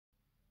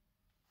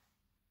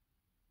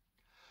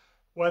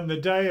When the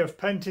day of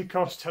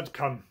Pentecost had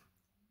come,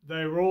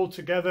 they were all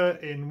together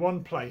in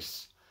one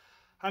place,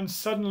 and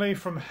suddenly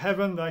from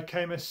heaven there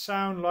came a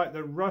sound like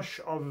the rush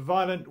of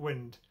violent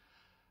wind,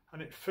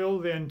 and it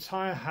filled the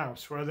entire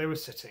house where they were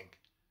sitting.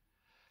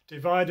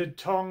 Divided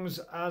tongues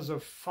as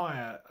of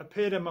fire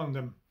appeared among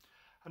them,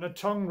 and a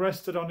tongue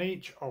rested on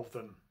each of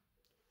them.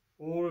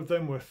 All of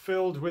them were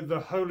filled with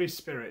the Holy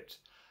Spirit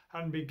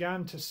and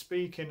began to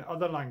speak in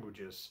other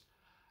languages,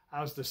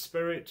 as the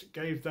Spirit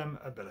gave them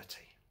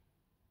ability.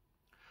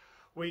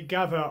 We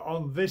gather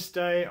on this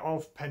day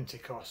of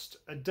Pentecost,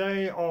 a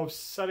day of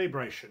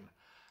celebration,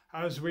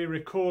 as we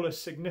recall a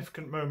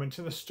significant moment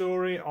in the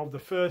story of the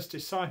first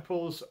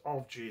disciples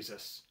of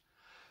Jesus,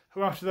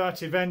 who after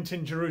that event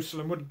in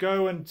Jerusalem would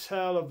go and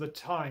tell of the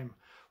time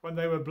when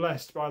they were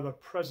blessed by the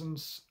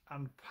presence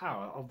and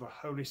power of the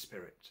Holy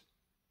Spirit.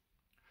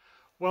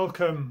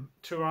 Welcome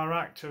to our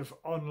act of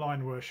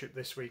online worship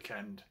this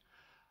weekend.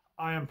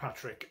 I am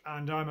Patrick,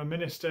 and I'm a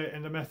minister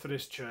in the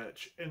Methodist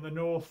Church in the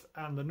north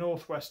and the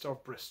northwest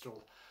of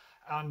Bristol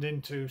and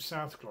into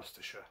South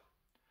Gloucestershire.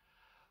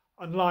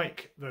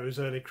 Unlike those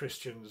early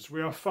Christians,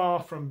 we are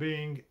far from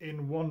being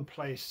in one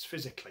place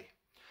physically,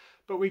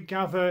 but we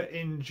gather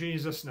in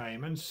Jesus'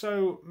 name, and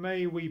so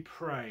may we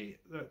pray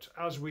that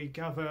as we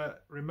gather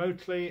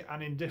remotely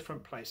and in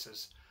different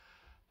places,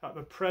 that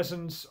the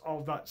presence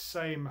of that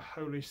same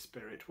Holy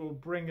Spirit will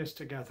bring us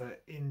together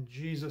in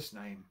Jesus'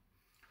 name,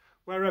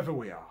 wherever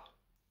we are,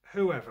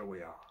 whoever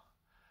we are,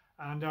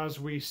 and as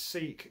we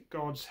seek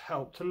God's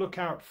help to look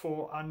out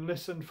for and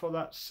listen for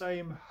that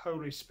same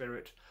Holy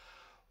Spirit,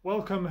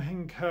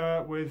 welcoming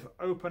her with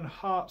open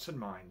hearts and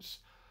minds,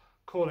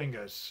 calling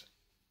us,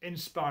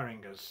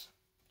 inspiring us,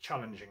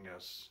 challenging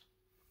us.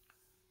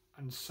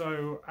 And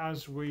so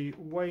as we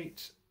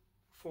wait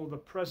for the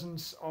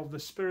presence of the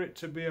Spirit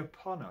to be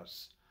upon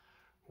us,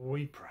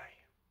 we pray.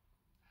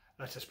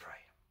 Let us pray.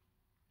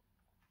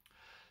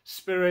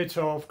 Spirit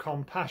of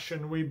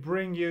compassion, we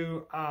bring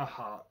you our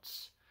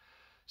hearts.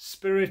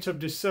 Spirit of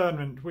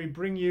discernment, we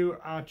bring you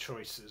our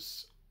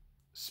choices.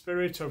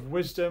 Spirit of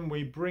wisdom,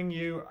 we bring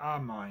you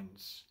our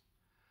minds.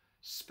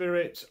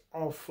 Spirit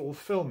of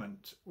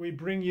fulfillment, we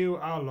bring you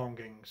our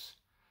longings.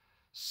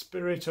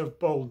 Spirit of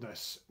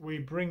boldness, we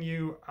bring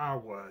you our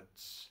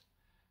words.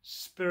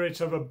 Spirit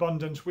of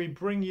abundance, we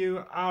bring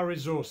you our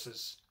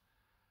resources.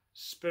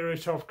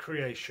 Spirit of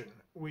creation,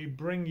 we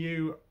bring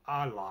you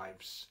our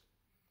lives.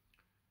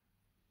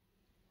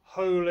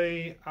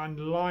 Holy and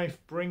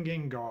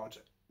life-bringing God,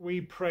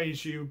 we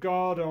praise you,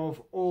 God of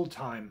all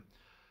time,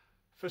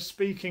 for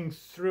speaking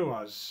through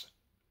us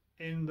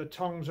in the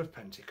tongues of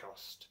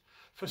Pentecost,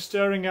 for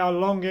stirring our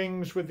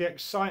longings with the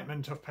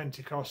excitement of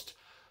Pentecost,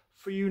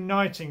 for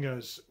uniting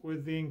us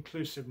with the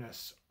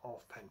inclusiveness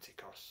of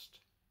Pentecost.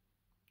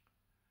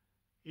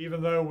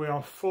 Even though we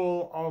are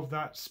full of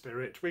that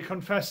Spirit, we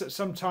confess that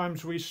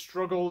sometimes we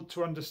struggle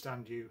to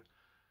understand you,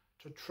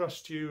 to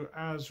trust you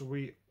as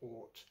we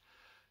ought,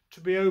 to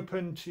be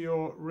open to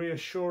your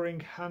reassuring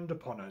hand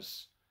upon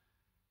us,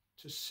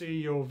 to see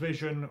your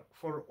vision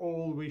for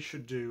all we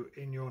should do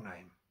in your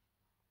name.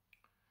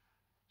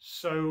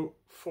 So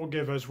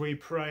forgive us, we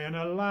pray, and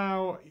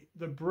allow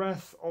the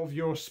breath of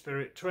your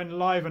Spirit to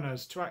enliven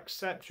us to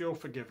accept your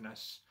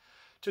forgiveness,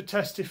 to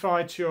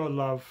testify to your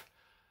love,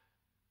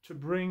 to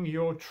bring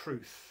your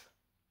truth,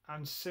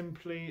 and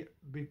simply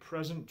be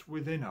present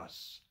within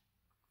us.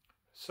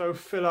 So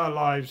fill our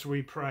lives,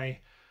 we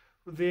pray,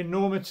 with the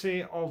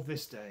enormity of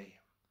this day,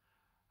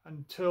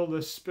 until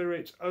the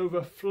Spirit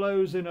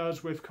overflows in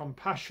us with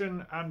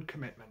compassion and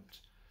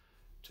commitment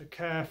to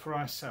care for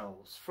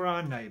ourselves, for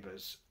our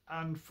neighbours,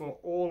 and for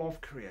all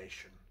of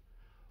creation,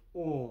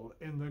 all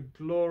in the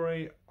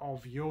glory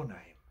of your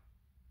name.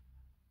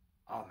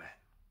 Amen.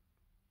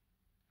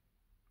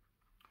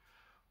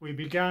 We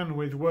began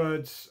with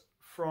words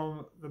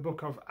from the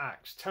book of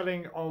Acts,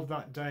 telling of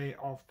that day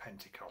of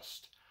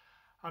Pentecost.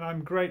 And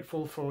I'm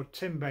grateful for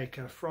Tim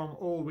Baker from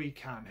All We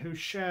Can, who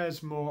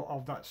shares more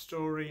of that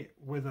story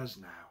with us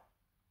now.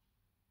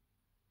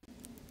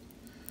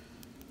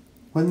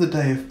 When the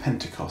day of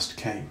Pentecost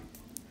came,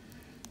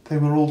 they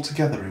were all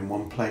together in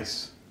one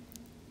place.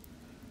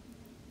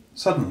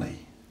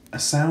 Suddenly, a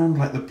sound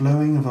like the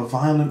blowing of a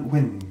violent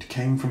wind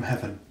came from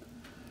heaven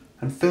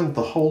and filled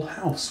the whole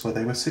house where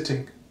they were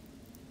sitting.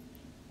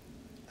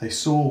 They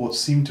saw what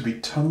seemed to be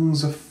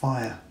tongues of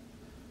fire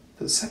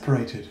that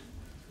separated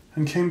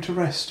and came to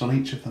rest on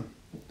each of them.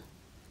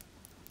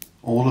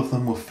 All of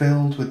them were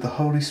filled with the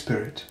Holy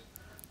Spirit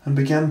and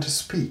began to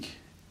speak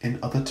in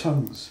other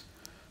tongues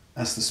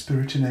as the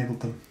Spirit enabled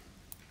them.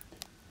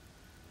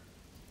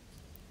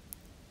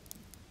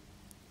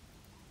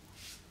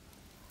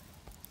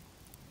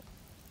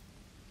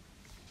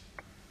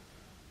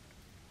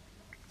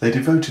 They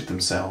devoted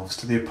themselves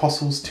to the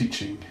apostles'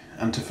 teaching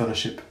and to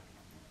fellowship,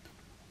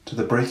 to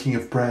the breaking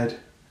of bread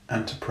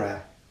and to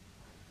prayer.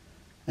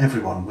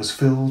 Everyone was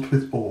filled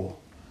with awe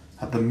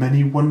at the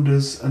many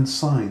wonders and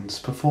signs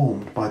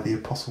performed by the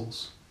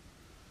apostles.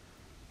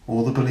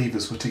 All the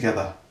believers were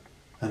together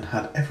and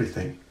had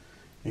everything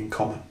in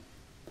common.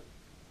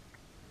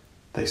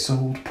 They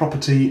sold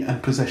property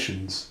and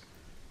possessions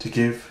to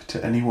give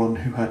to anyone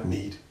who had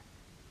need.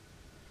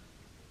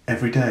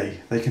 Every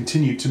day they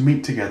continued to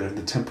meet together in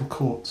the temple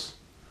courts.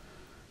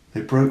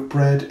 They broke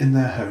bread in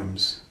their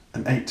homes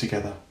and ate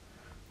together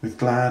with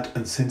glad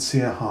and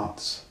sincere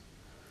hearts,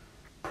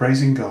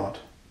 praising God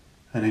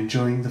and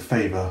enjoying the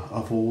favour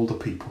of all the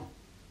people.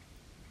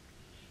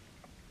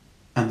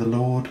 And the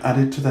Lord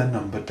added to their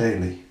number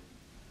daily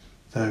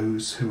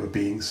those who were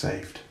being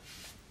saved.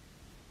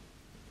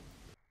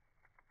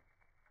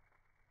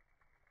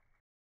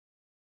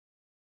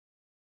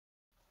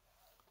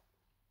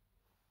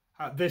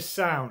 At this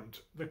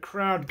sound, the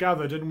crowd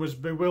gathered and was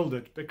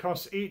bewildered,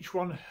 because each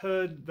one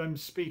heard them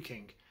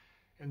speaking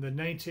in the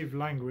native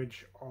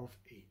language of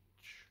each.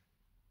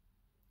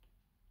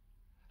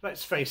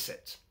 Let's face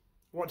it,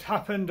 what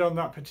happened on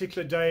that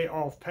particular day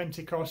of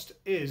Pentecost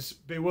is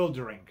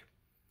bewildering.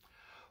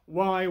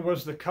 Why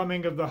was the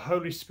coming of the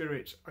Holy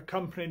Spirit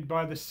accompanied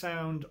by the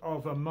sound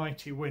of a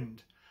mighty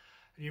wind?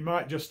 You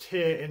might just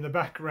hear in the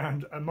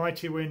background a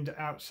mighty wind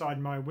outside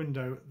my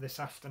window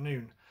this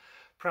afternoon.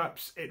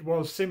 Perhaps it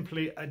was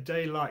simply a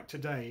day like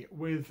today,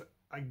 with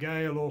a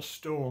gale or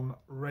storm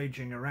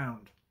raging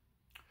around.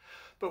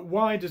 But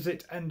why does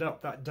it end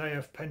up that day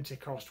of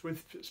Pentecost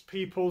with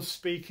people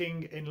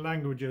speaking in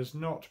languages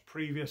not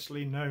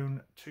previously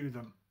known to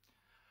them?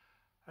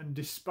 And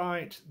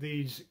despite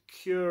these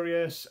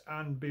curious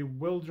and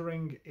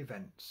bewildering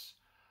events,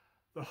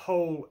 the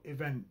whole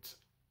event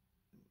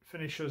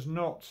finishes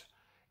not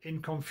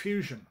in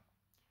confusion,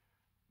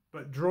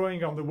 but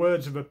drawing on the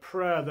words of a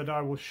prayer that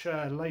I will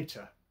share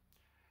later.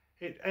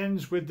 It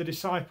ends with the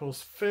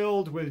disciples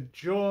filled with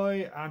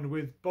joy and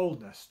with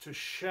boldness to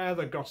share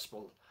the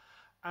gospel,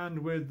 and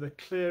with the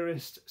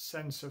clearest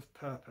sense of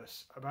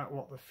purpose about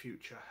what the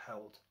future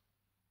held.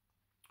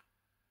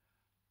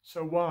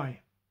 So why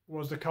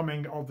was the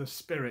coming of the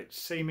Spirit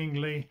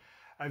seemingly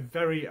a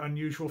very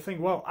unusual thing?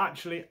 Well,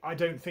 actually, I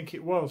don't think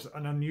it was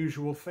an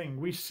unusual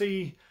thing. We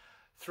see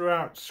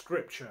throughout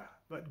Scripture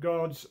that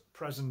God's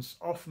presence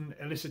often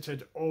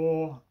elicited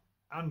awe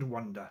and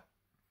wonder.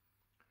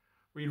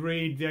 We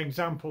read the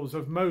examples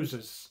of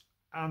Moses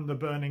and the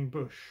burning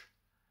bush.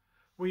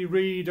 We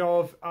read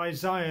of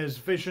Isaiah's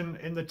vision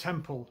in the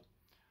temple.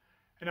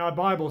 In our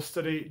Bible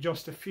study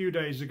just a few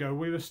days ago,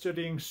 we were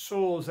studying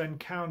Saul's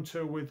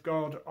encounter with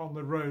God on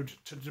the road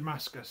to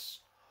Damascus.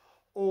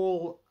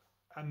 All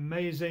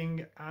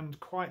amazing and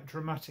quite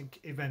dramatic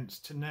events,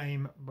 to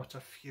name but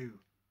a few.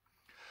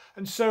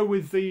 And so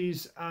with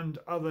these and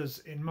others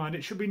in mind,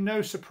 it should be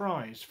no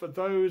surprise for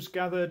those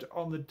gathered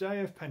on the day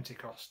of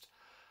Pentecost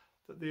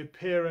that the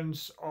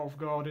appearance of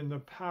God in the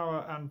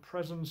power and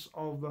presence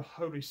of the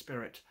Holy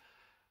Spirit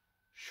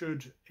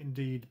should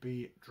indeed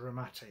be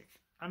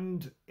dramatic,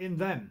 and in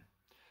them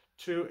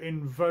to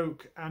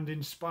invoke and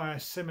inspire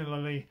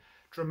similarly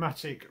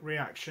dramatic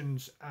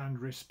reactions and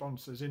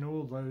responses in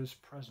all those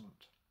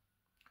present.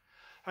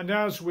 And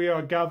as we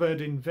are gathered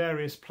in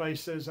various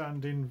places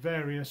and in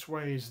various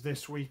ways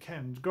this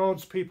weekend,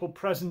 God's people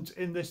present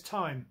in this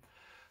time,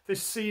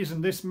 this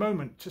season, this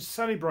moment, to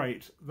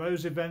celebrate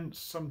those events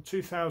some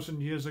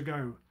 2,000 years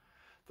ago,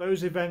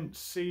 those events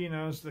seen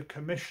as the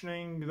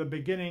commissioning, the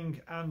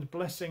beginning and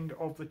blessing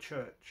of the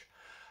church,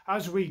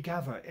 as we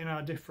gather in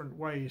our different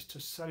ways to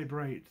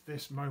celebrate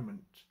this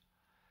moment.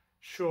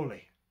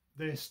 Surely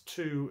this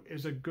too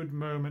is a good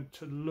moment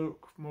to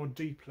look more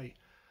deeply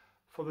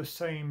for the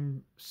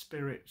same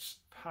Spirit's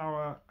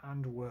power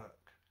and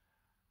work,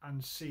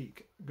 and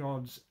seek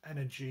God's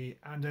energy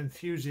and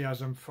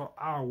enthusiasm for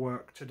our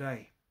work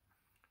today.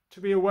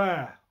 To be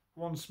aware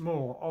once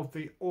more of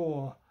the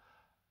awe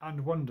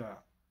and wonder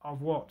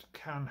of what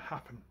can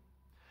happen,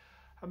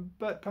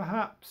 but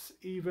perhaps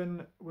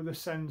even with a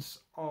sense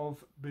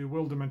of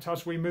bewilderment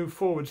as we move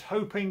forwards,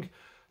 hoping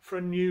for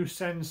a new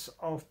sense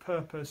of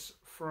purpose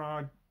for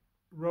our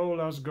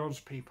role as God's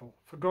people,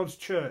 for God's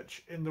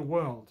church in the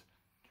world.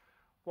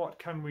 What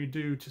can we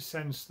do to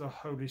sense the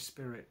Holy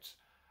Spirit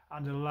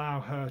and allow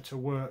her to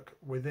work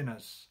within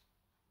us?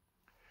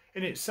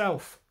 In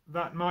itself,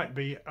 that might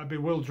be a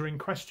bewildering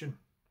question.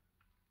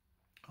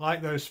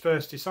 Like those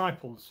first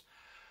disciples,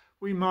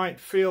 we might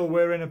feel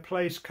we're in a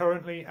place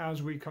currently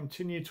as we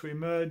continue to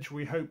emerge,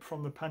 we hope,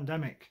 from the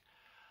pandemic.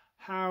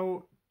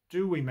 How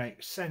do we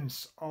make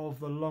sense of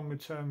the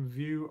longer-term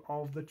view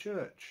of the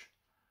church?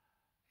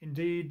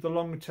 Indeed, the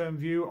longer-term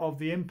view of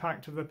the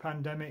impact of the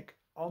pandemic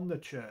on the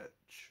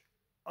church,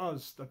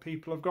 us, the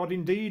people of God,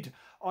 indeed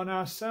on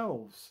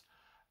ourselves,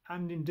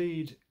 and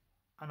indeed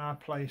on our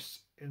place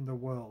in the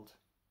world.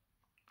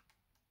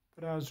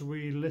 But as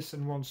we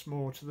listen once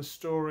more to the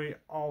story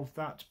of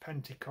that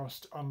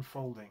Pentecost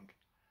unfolding,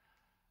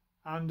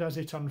 and as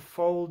it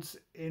unfolds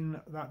in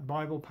that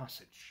Bible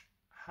passage,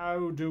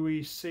 how do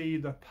we see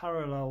the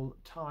parallel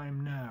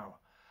time now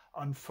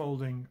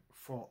unfolding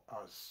for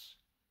us?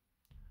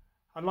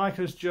 I'd like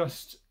us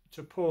just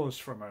to pause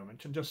for a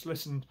moment and just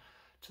listen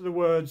to the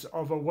words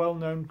of a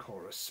well-known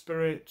chorus,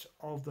 Spirit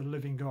of the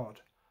living God,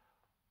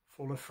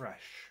 fall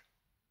afresh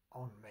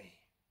on me.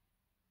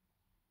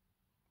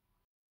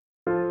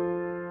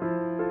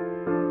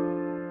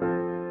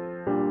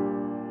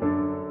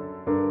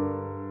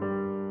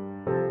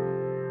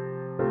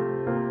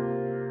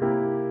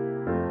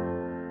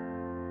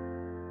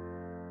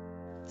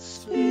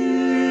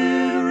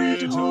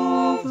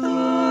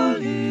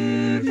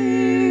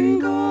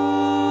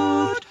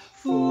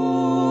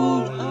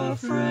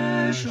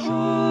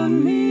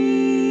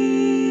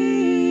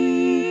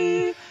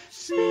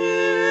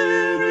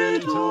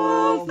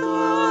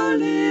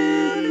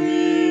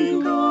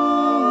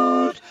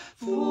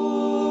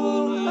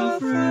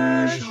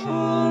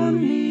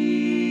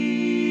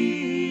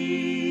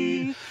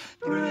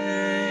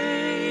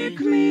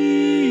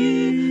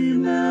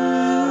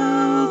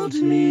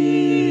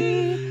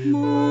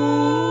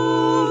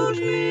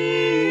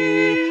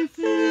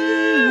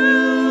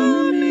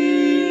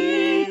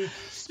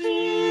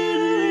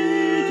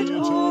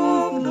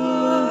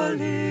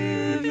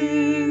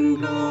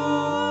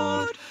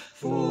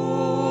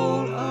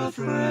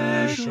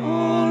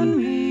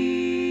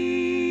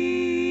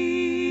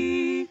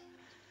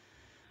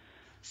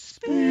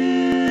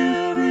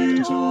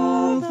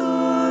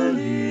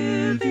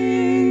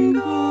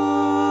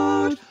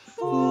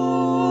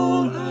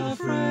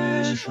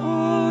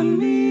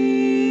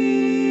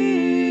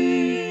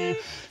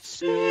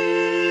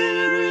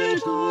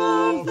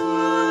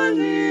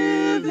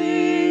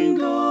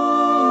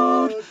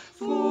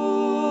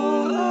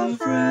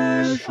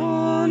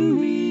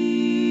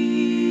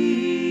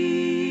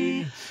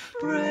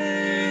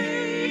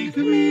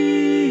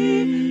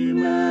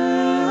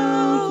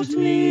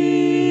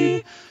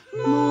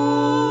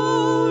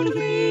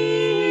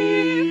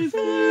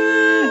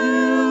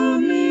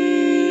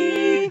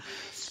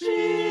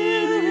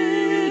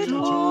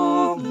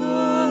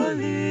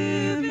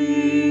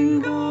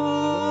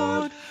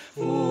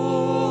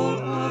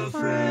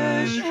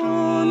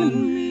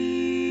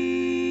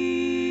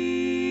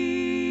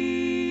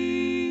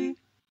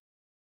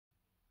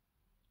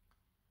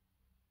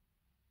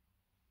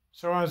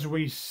 So as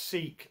we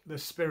seek the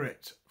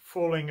Spirit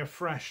falling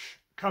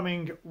afresh,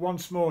 coming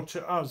once more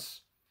to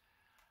us,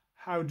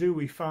 how do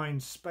we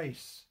find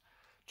space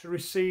to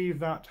receive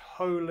that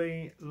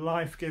holy,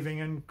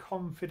 life-giving and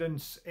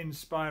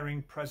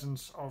confidence-inspiring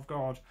presence of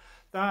God,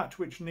 that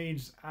which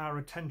needs our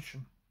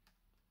attention?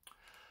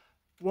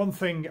 One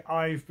thing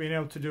I've been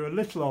able to do a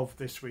little of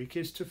this week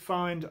is to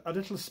find a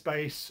little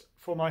space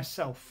for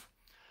myself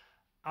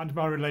and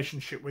my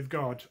relationship with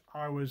God.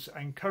 I was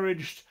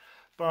encouraged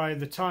by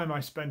the time I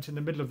spent in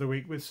the middle of the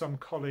week with some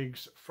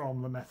colleagues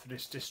from the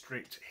Methodist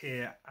district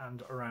here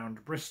and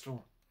around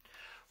Bristol.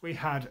 We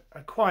had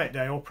a quiet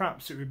day, or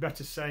perhaps it would be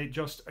better say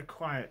just a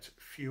quiet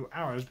few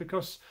hours,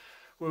 because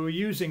we were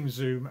using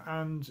Zoom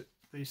and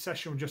the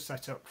session was just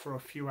set up for a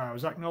few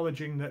hours,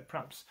 acknowledging that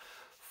perhaps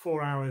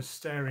 4 hours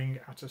staring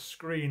at a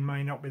screen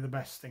may not be the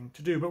best thing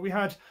to do. But we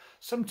had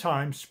some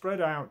time spread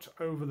out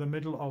over the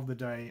middle of the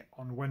day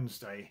on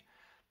Wednesday,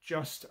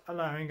 just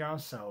allowing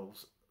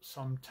ourselves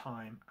some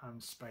time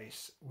and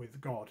space with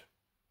God.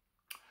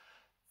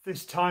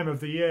 This time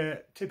of the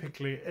year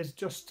typically is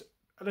just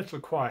a little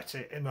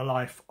quieter in the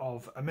life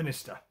of a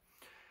minister.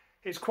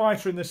 It's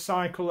quieter in the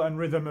cycle and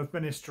rhythm of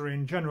ministry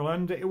in general,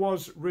 and it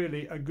was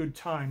really a good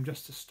time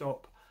just to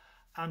stop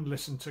and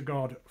listen to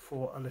God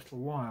for a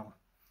little while.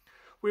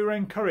 We were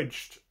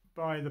encouraged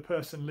by the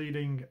person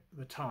leading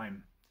the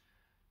time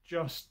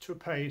just to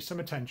pay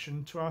some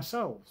attention to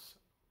ourselves,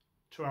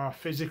 to our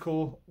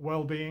physical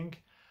well-being,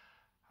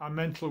 our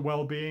mental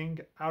well-being,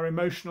 our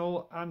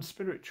emotional and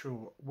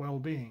spiritual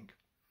well-being.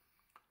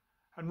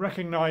 And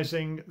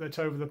recognising that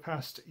over the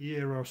past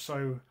year or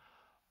so,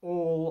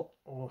 all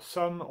or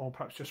some, or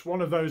perhaps just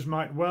one of those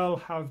might well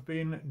have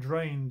been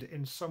drained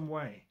in some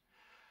way.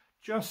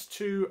 Just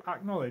to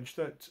acknowledge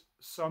that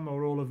some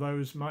or all of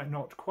those might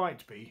not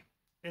quite be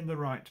in the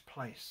right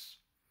place.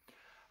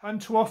 And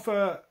to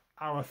offer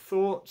our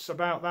thoughts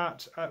about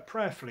that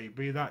prayerfully,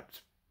 be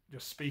that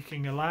just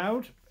speaking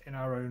aloud in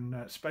our own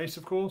space,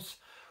 of course,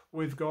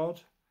 with God,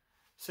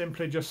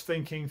 simply just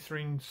thinking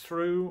things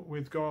through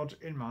with God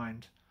in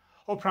mind,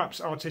 or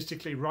perhaps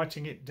artistically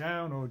writing it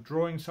down or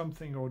drawing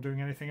something or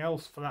doing anything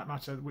else for that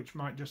matter which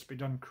might just be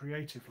done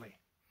creatively.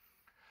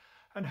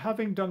 And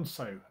having done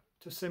so,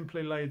 to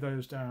simply lay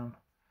those down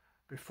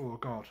before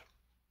God.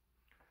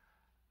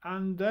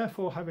 And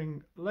therefore,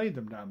 having laid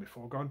them down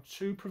before God,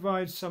 to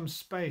provide some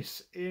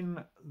space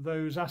in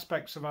those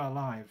aspects of our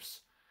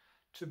lives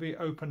to be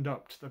opened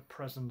up to the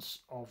presence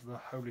of the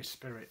Holy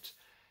Spirit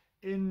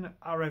in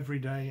our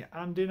everyday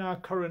and in our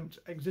current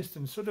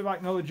existence, sort of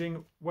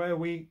acknowledging where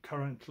we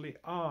currently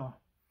are.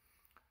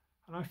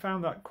 And I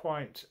found that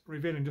quite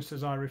revealing just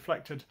as I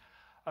reflected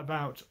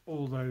about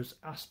all those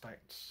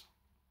aspects.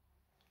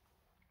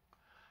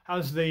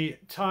 As the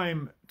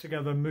time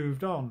together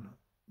moved on,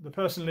 the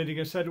person leading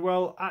us said,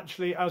 well,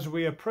 actually, as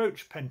we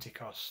approach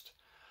Pentecost,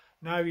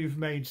 now you've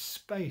made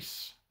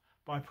space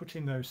by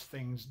putting those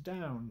things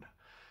down,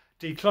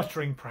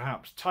 decluttering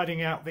perhaps,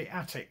 tidying out the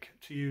attic,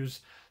 to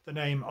use the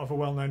name of a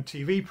well-known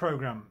TV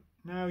programme.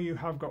 Now you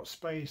have got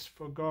space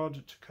for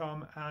God to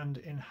come and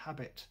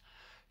inhabit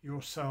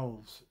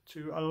yourselves,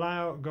 to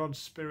allow God's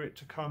Spirit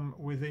to come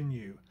within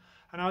you.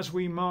 And as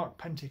we mark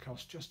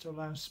Pentecost, just to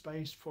allow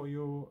space for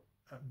your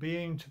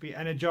being to be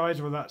energized,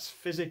 whether that's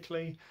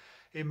physically,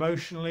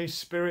 emotionally,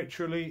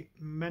 spiritually,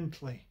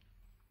 mentally,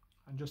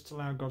 and just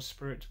allow God's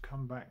Spirit to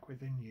come back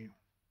within you.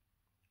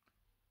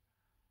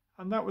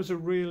 And that was a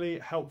really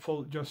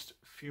helpful just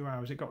few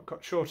hours. It got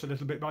cut short a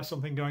little bit by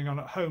something going on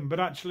at home, but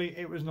actually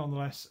it was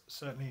nonetheless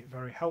certainly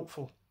very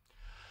helpful.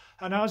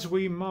 And as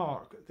we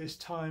mark this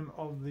time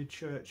of the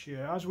church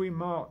year, as we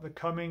mark the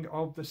coming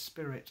of the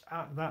Spirit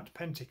at that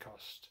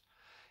Pentecost,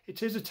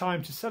 it is a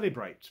time to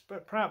celebrate,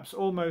 but perhaps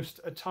almost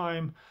a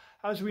time,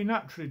 as we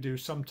naturally do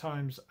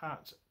sometimes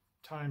at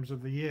times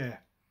of the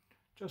year,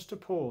 just to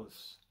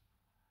pause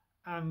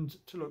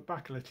and to look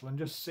back a little and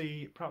just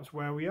see perhaps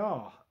where we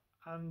are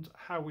and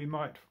how we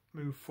might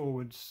move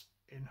forwards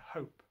in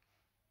hope.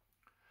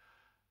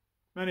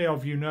 Many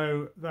of you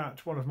know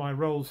that one of my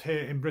roles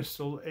here in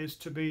Bristol is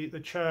to be the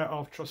Chair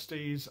of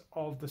Trustees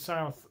of the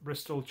South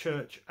Bristol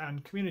Church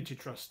and Community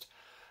Trust,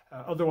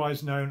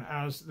 otherwise known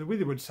as the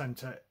Withywood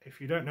Centre. If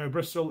you don't know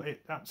Bristol,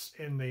 that's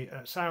in the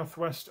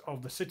southwest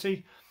of the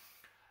city,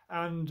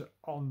 and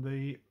on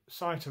the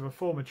site of a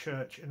former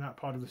church in that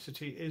part of the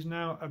city is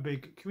now a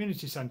big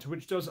community centre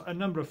which does a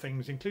number of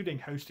things, including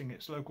hosting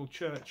its local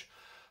church,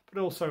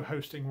 but also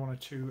hosting one or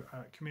two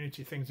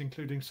community things,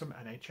 including some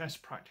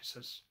NHS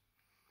practices.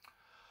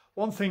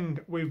 One thing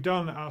we've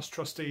done as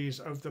trustees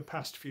over the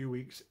past few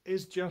weeks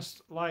is,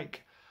 just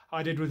like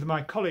I did with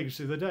my colleagues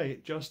the other day,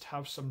 just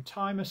have some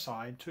time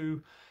aside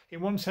to,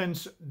 in one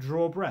sense,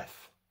 draw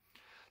breath.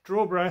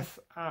 Draw breath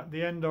at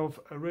the end of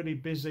a really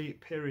busy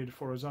period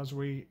for us as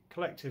we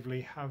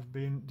collectively have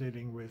been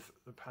dealing with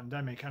the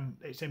pandemic and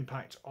its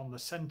impact on the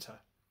centre.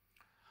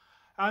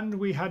 And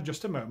we had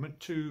just a moment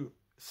to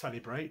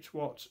celebrate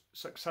what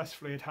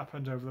successfully had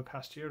happened over the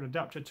past year,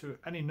 adapted to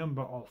any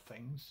number of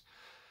things,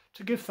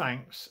 to give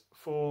thanks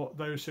for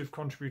those who've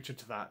contributed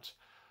to that,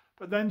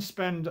 but then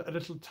spend a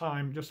little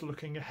time just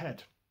looking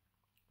ahead,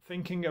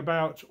 thinking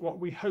about what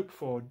we hope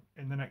for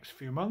in the next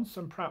few months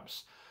and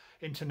perhaps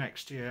into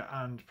next year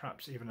and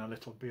perhaps even a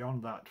little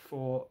beyond that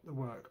for the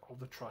work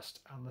of the Trust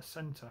and the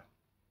Centre.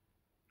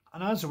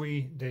 And as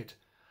we did,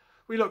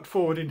 we looked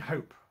forward in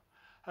hope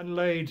and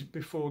laid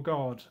before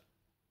God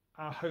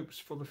our hopes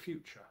for the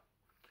future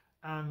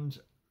and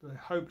the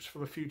hopes for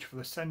the future for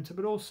the centre,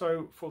 but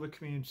also for the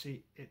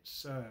community it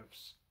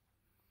serves.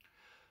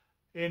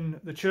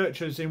 In the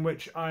churches in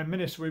which I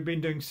minister, we've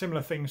been doing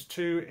similar things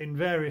too in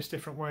various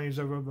different ways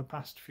over the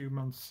past few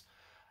months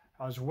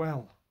as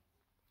well.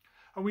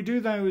 And we do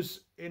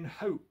those in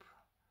hope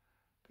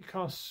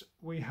because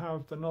we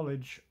have the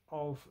knowledge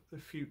of the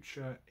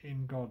future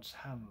in God's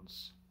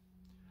hands.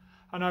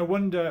 And I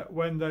wonder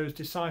when those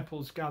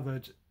disciples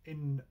gathered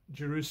in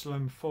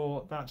Jerusalem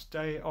for that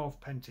day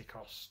of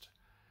Pentecost,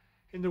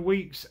 in the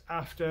weeks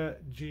after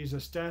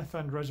Jesus' death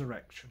and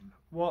resurrection,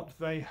 what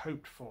they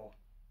hoped for.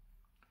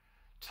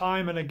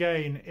 Time and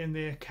again in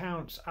the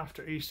accounts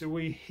after Easter,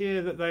 we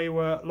hear that they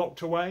were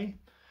locked away,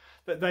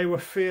 that they were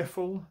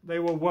fearful, they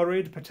were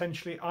worried,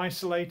 potentially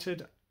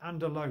isolated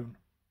and alone.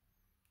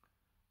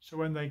 So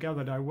when they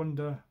gathered, I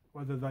wonder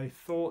whether they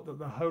thought that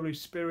the Holy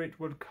Spirit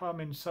would come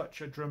in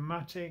such a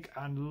dramatic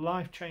and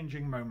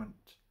life-changing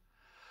moment.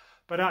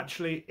 But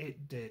actually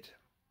it did.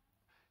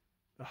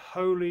 The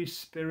Holy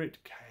Spirit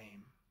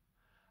came,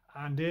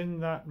 and in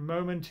that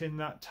moment, in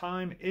that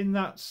time, in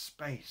that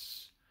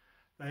space,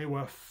 they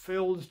were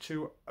filled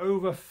to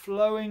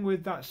overflowing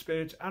with that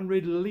Spirit and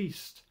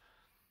released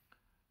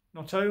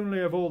not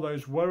only of all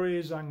those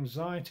worries,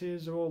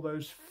 anxieties, of all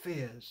those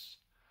fears,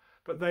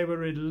 but they were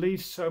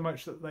released so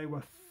much that they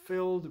were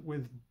filled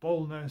with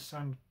boldness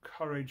and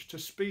courage to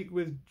speak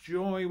with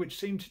joy, which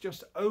seemed to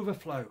just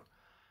overflow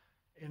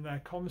in their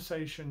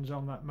conversations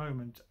on that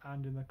moment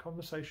and in the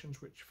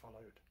conversations which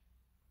followed.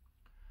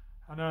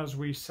 And as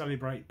we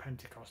celebrate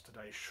Pentecost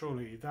today,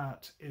 surely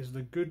that is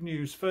the good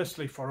news,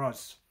 firstly for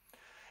us.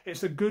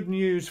 It's the good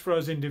news for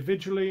us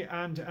individually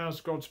and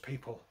as God's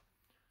people.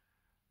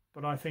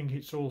 But I think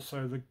it's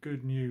also the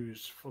good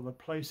news for the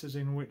places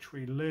in which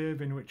we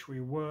live, in which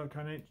we work,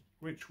 and in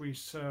which we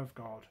serve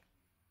God.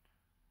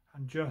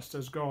 And just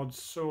as God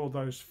saw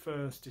those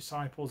first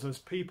disciples as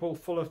people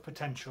full of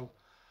potential,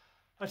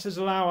 let us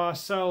allow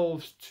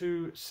ourselves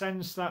to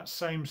sense that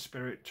same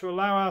Spirit, to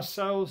allow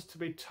ourselves to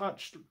be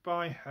touched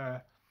by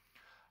her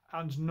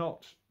and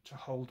not to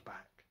hold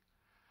back,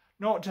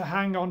 not to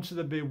hang on to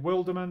the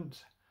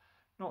bewilderment,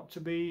 not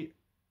to be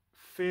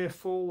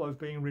fearful of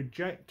being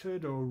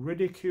rejected or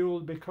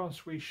ridiculed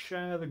because we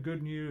share the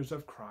good news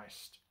of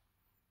Christ,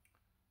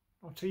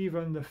 not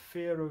even the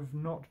fear of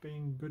not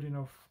being good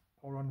enough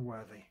or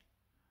unworthy,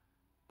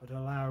 but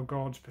allow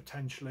God's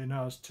potential in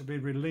us to be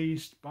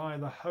released by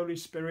the Holy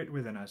Spirit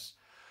within us,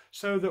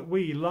 so that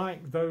we,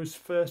 like those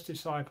first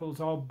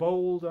disciples, are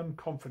bold and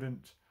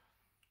confident,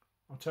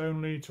 not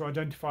only to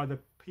identify the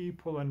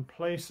people and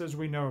places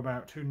we know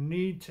about who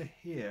need to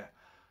hear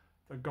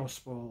the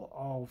gospel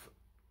of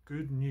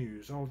good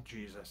news of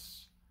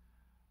Jesus,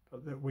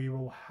 but that we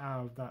will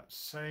have that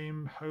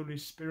same Holy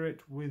Spirit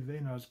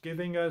within us,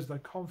 giving us the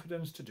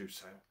confidence to do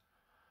so,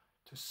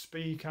 to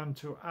speak and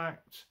to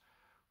act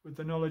with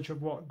the knowledge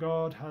of what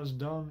God has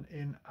done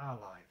in our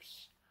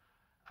lives,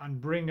 and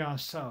bring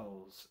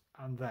ourselves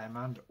and them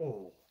and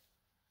all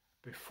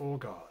before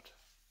God.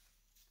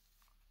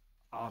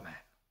 Amen.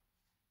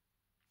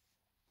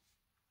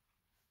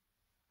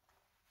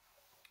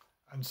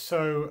 And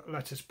so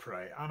let us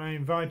pray, and I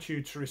invite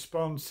you to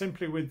respond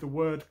simply with the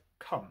word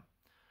come.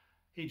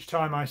 Each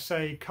time I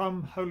say,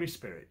 "Come, Holy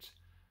Spirit,"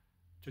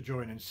 to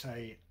join and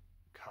say,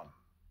 "Come."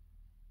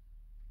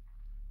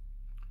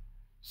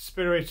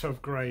 Spirit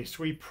of grace,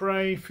 we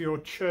pray for your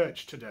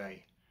church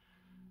today,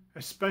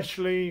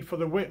 especially for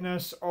the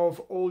witness of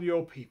all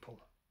your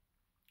people.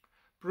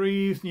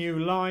 Breathe new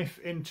life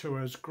into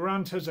us,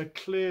 grant us a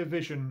clear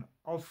vision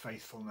of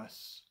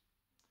faithfulness.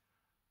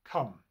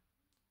 Come,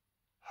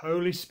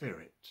 Holy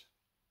Spirit,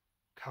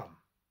 come.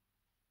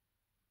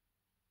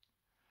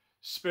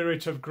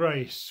 Spirit of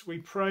grace, we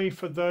pray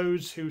for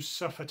those who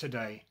suffer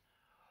today,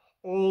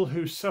 all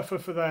who suffer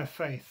for their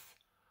faith,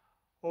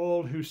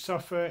 all who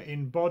suffer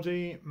in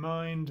body,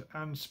 mind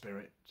and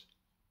spirit.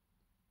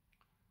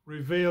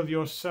 Reveal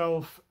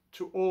yourself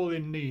to all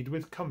in need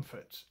with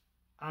comfort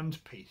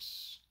and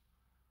peace.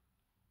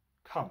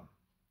 Come,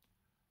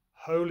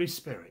 Holy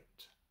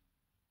Spirit,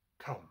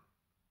 come.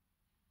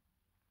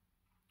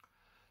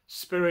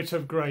 Spirit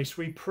of grace,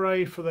 we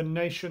pray for the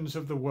nations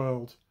of the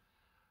world.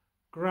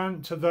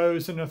 Grant to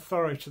those in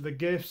authority the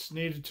gifts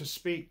needed to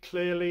speak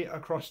clearly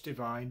across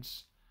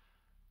divides,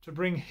 to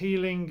bring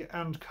healing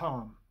and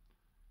calm,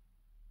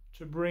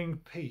 to bring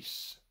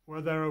peace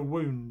where there are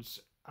wounds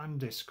and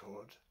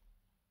discord.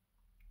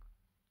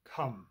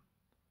 Come,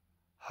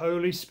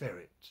 Holy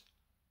Spirit,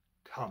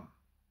 come.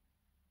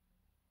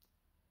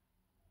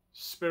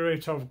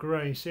 Spirit of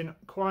grace, in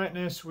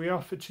quietness we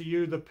offer to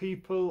you the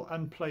people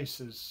and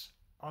places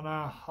on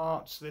our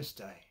hearts this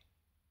day.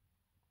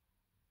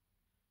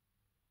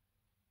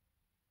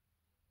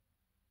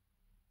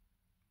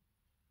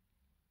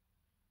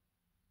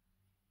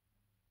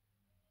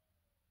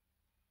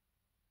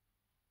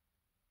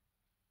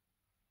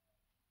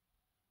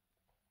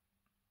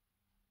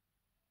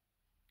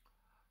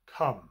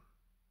 Come,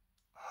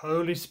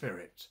 Holy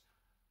Spirit,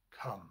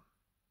 come.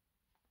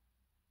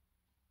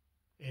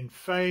 In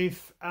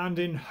faith and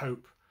in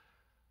hope,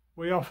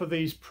 we offer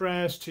these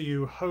prayers to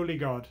you, Holy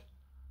God,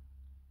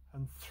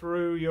 and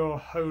through your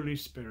Holy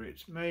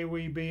Spirit, may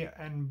we be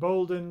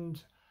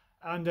emboldened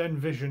and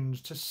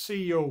envisioned to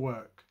see your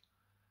work,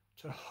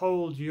 to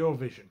hold your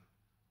vision,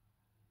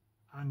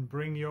 and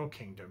bring your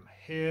kingdom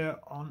here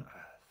on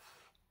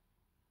earth.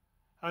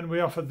 And we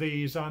offer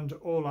these and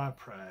all our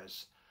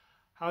prayers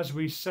as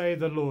we say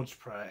the Lord's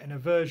Prayer in a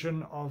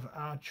version of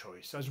our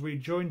choice, as we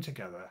join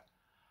together.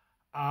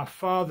 Our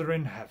Father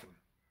in heaven,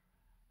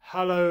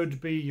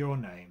 hallowed be your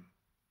name.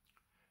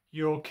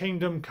 Your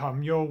kingdom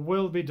come, your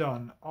will be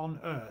done on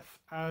earth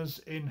as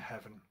in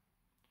heaven.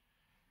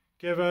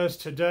 Give us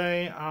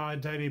today our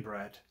daily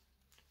bread.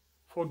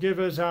 Forgive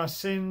us our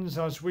sins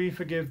as we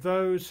forgive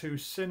those who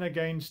sin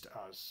against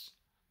us.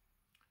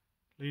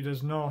 Lead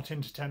us not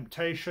into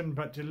temptation,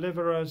 but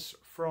deliver us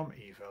from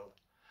evil.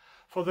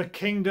 For the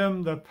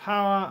kingdom, the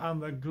power,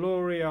 and the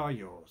glory are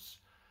yours,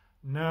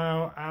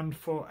 now and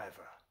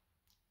forever.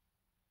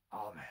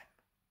 Amen.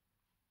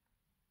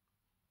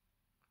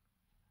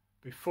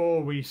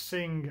 Before we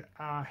sing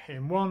our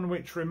hymn, one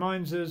which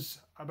reminds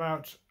us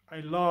about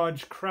a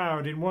large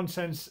crowd, in one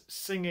sense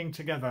singing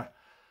together,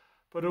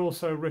 but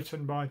also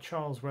written by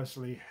Charles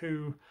Wesley,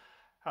 who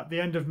at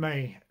the end of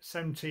May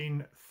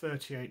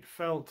 1738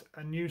 felt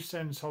a new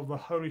sense of the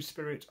Holy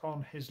Spirit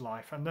on his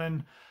life, and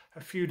then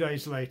a few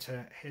days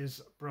later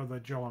his brother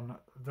John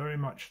very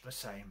much the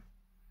same.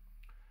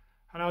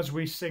 And as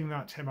we sing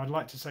that hymn, I'd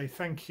like to say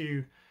thank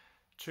you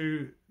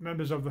to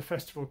members of the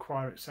Festival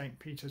Choir at St.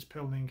 Peter's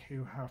Pilning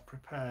who have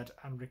prepared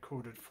and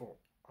recorded for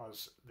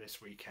us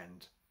this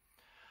weekend.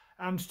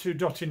 And to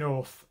Dottie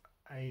North,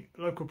 a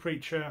local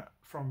preacher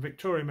from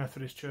Victoria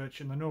Methodist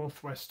Church in the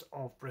northwest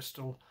of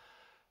Bristol,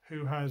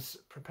 who has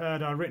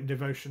prepared our written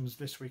devotions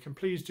this week. And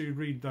please do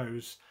read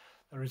those.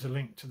 There is a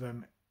link to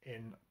them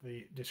in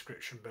the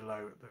description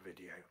below the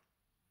video.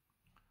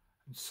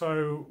 And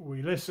so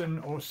we listen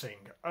or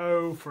sing,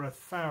 Oh, for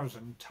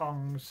 1,000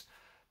 tongues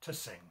to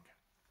sing.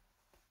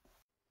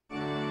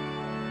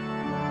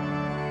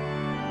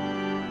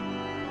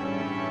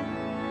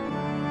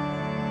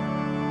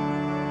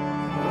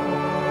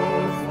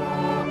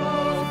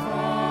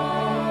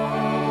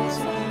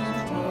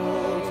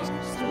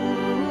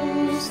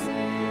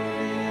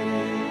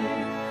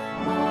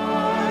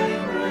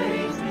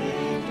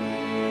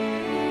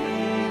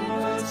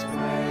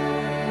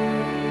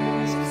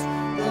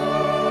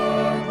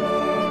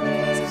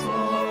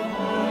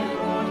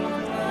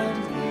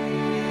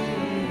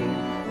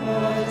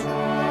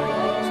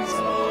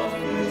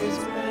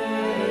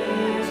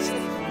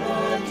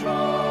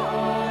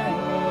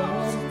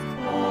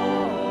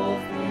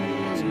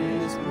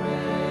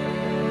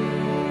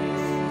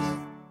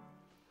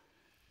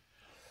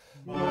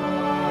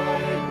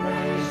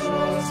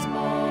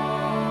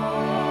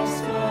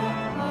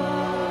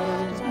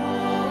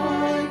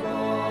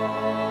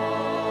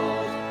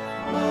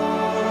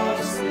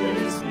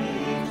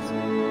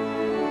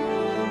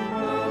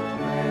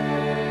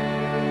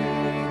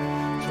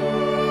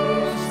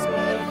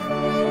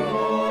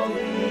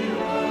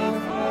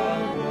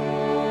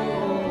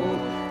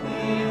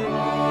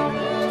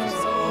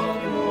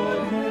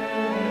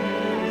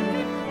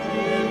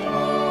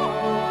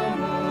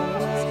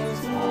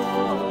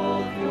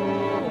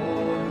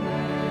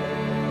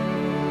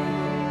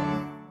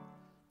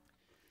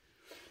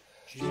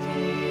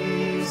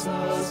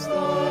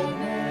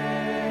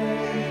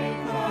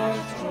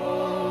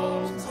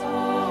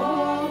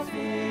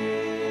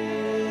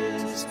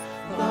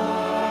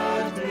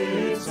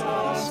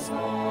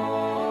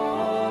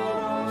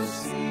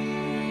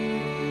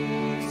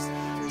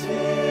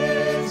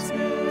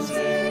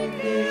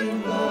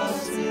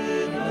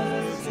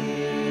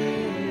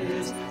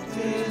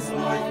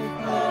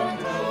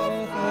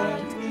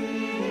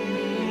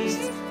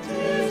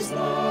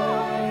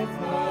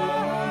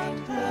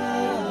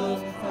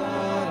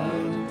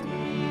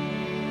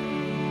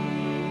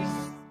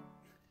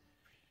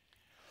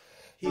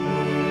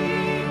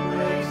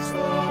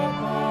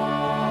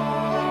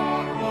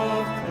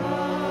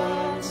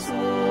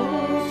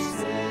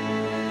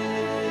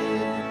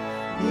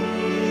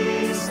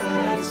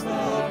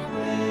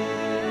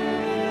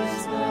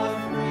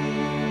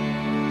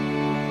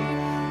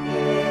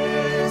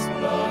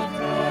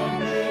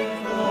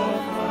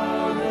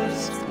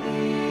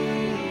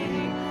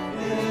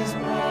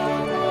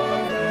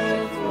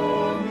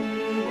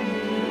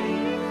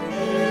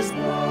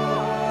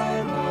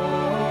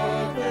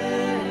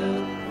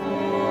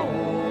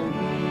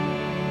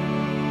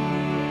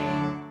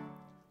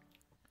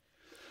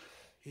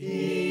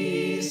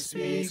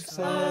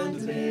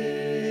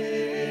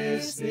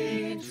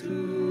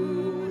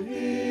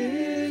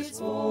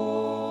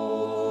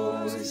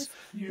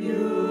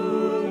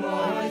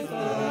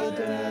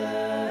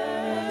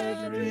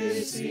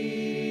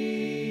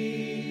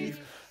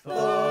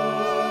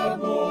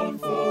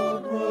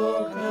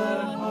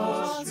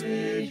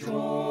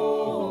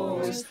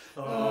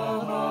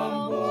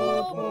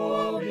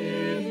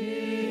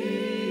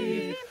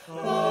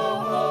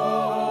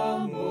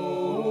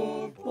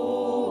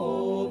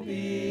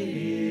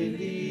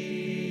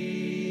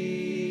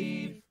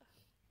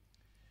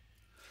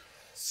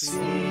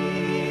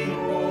 Sing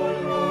all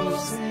your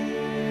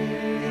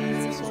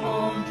saints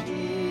on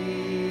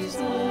Jesus'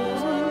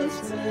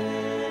 day.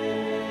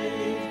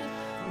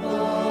 The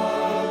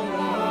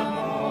Lamb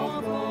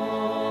of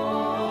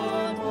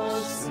God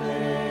was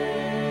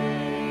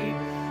slain.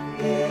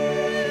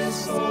 His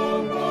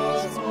soul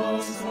was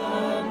once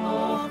an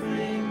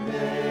offering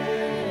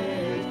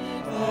made,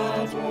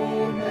 that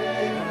all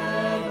may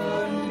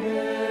heaven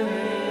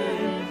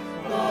gain,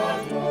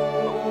 that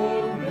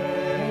all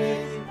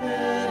may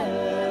heaven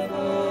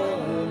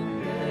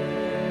gain.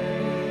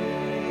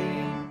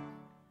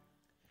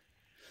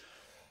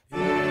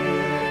 In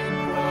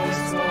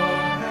Christ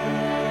our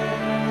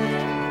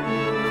head,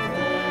 who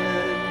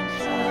then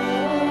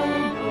shall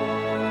know,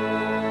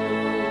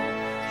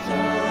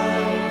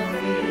 shall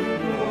feel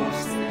your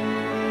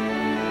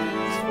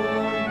sins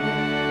for me.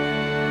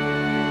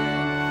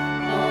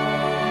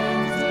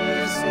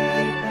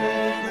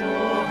 Anticipate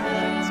your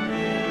hands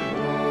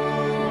below,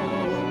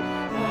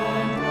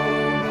 and know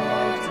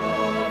that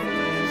love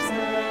is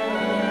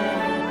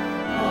there,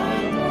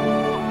 and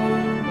know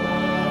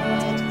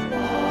that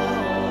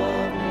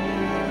love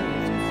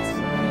is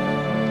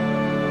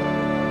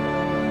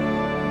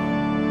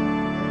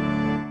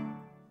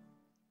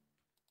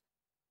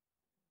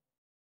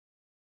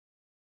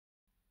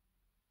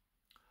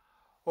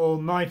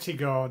Almighty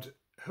God,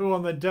 who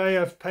on the day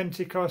of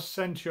Pentecost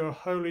sent your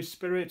Holy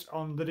Spirit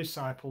on the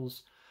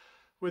disciples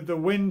with the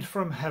wind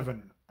from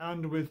heaven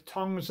and with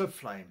tongues of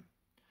flame,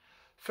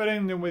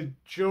 filling them with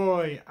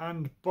joy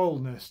and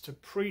boldness to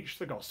preach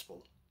the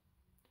gospel,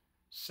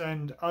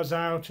 send us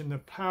out in the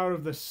power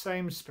of the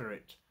same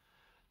Spirit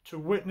to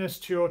witness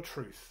to your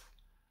truth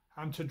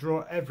and to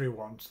draw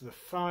everyone to the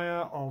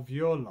fire of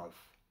your love.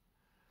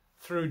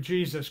 Through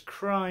Jesus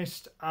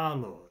Christ our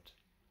Lord.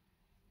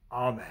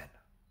 Amen.